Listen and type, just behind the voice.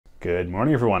Good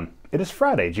morning, everyone. It is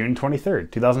Friday, June 23rd,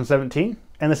 2017,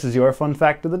 and this is your fun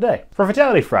fact of the day. For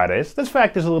Fatality Fridays, this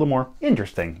fact is a little more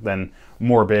interesting than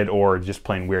morbid or just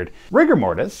plain weird. Rigor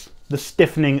Mortis, the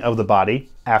stiffening of the body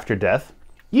after death,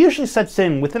 usually sets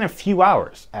in within a few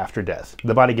hours after death.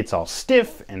 The body gets all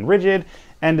stiff and rigid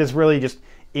and is really just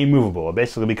immovable. It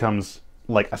basically becomes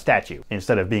like a statue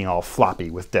instead of being all floppy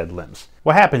with dead limbs.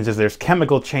 What happens is there's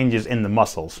chemical changes in the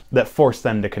muscles that force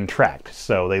them to contract,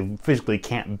 so they physically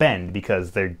can't bend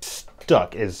because they're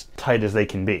stuck as tight as they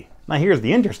can be. Now here's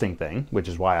the interesting thing, which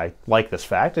is why I like this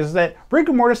fact, is that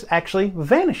rigor mortis actually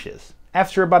vanishes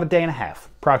after about a day and a half,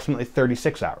 approximately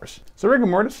 36 hours. So rigor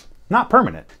mortis, not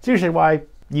permanent. It's usually why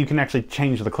you can actually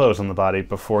change the clothes on the body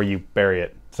before you bury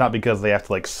it. It's not because they have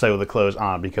to sew the clothes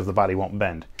on because the body won't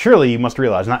bend. Surely you must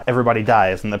realize not everybody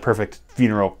dies in the perfect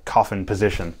funeral coffin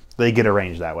position. They get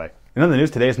arranged that way. In other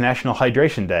news, today is National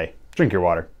Hydration Day. Drink your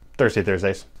water.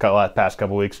 Thursdays. Past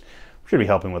couple weeks. Should be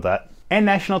helping with that. And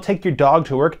National Take Your Dog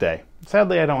to Work Day.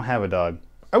 Sadly, I don't have a dog.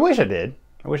 I wish I did.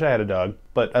 I wish I had a dog.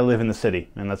 But I live in the city,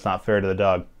 and that's not fair to the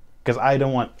dog. Because I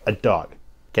don't want a dog.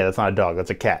 Okay, that's not a dog. That's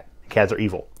a cat. Cats are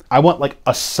evil. I want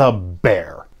a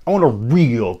sub-bear. I want a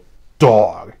real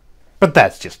dog. But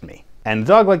that's just me. And a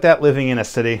dog like that living in a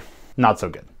city, not so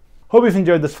good. Hope you've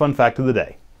enjoyed this fun fact of the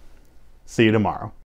day. See you tomorrow.